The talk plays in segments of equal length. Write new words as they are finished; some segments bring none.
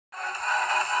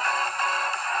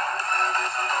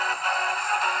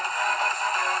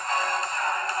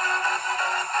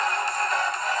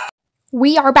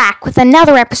We are back with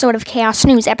another episode of Chaos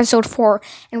News, episode 4,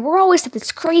 and we're always at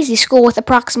this crazy school with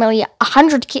approximately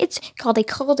 100 kids called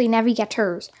École des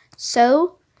Navigateurs.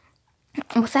 So,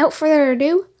 without further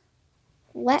ado,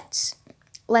 let's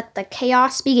let the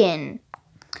chaos begin.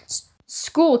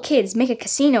 School kids make a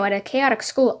casino at a chaotic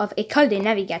school of École des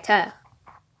Navigateurs.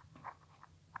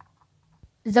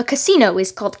 The casino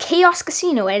is called Chaos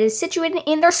Casino and is situated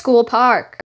in their school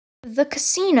park. The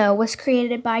casino was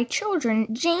created by children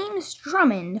James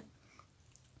Drummond,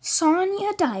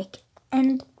 Sonia Dyke,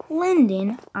 and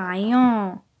Lyndon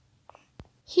Ion.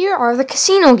 Here are the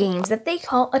casino games that they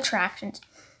call attractions.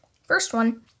 First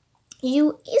one,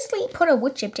 you easily put a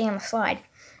wood chip down the slide.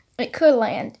 It could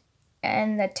land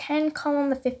in the 10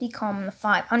 column, the 50 column, the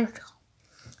 500 column.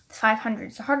 The 500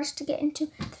 is the hardest to get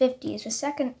into. The 50 is the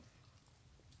second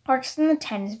hardest, and the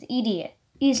 10 is the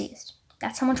easiest.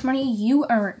 That's how much money you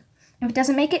earn. If it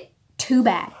doesn't make it, too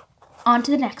bad. On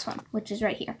to the next one, which is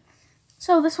right here.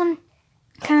 So this one,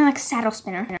 kind of like a saddle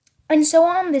spinner. And so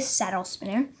on this saddle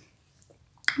spinner,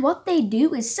 what they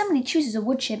do is somebody chooses a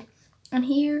wood chip, and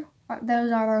here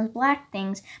those are those black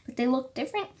things, but they look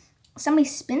different. Somebody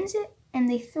spins it, and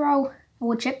they throw a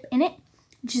wood chip in it,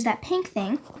 which is that pink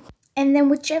thing. And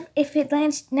then if it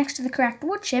lands next to the correct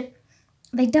wood chip,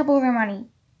 they double their money,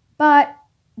 but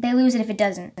they lose it if it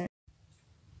doesn't.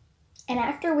 And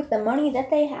after, with the money that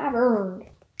they have earned,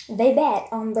 they bet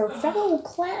on their fellow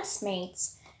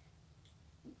classmates'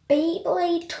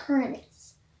 Beyblade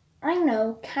tournaments. I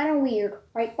know, kind of weird,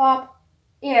 right, Bob?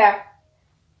 Yeah.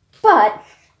 But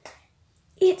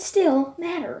it still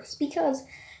matters, because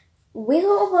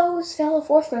will those fellow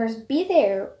fourth graders be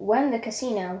there when the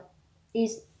casino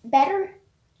is better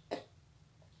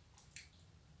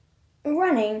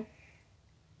running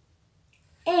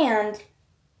and,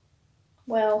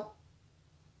 well,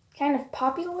 kind of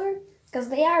popular, because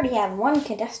they already have one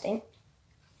contestant.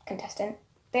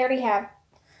 They already have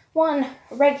one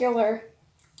regular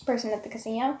person at the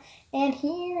casino, and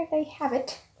here they have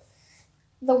it.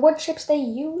 The wood chips they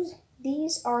use,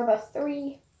 these are the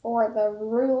 3 for the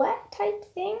roulette type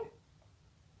thing.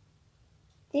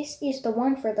 This is the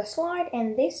one for the slide,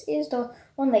 and this is the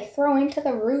one they throw into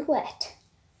the roulette.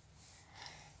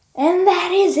 And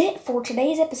that is it for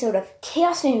today's episode of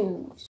Chaos News.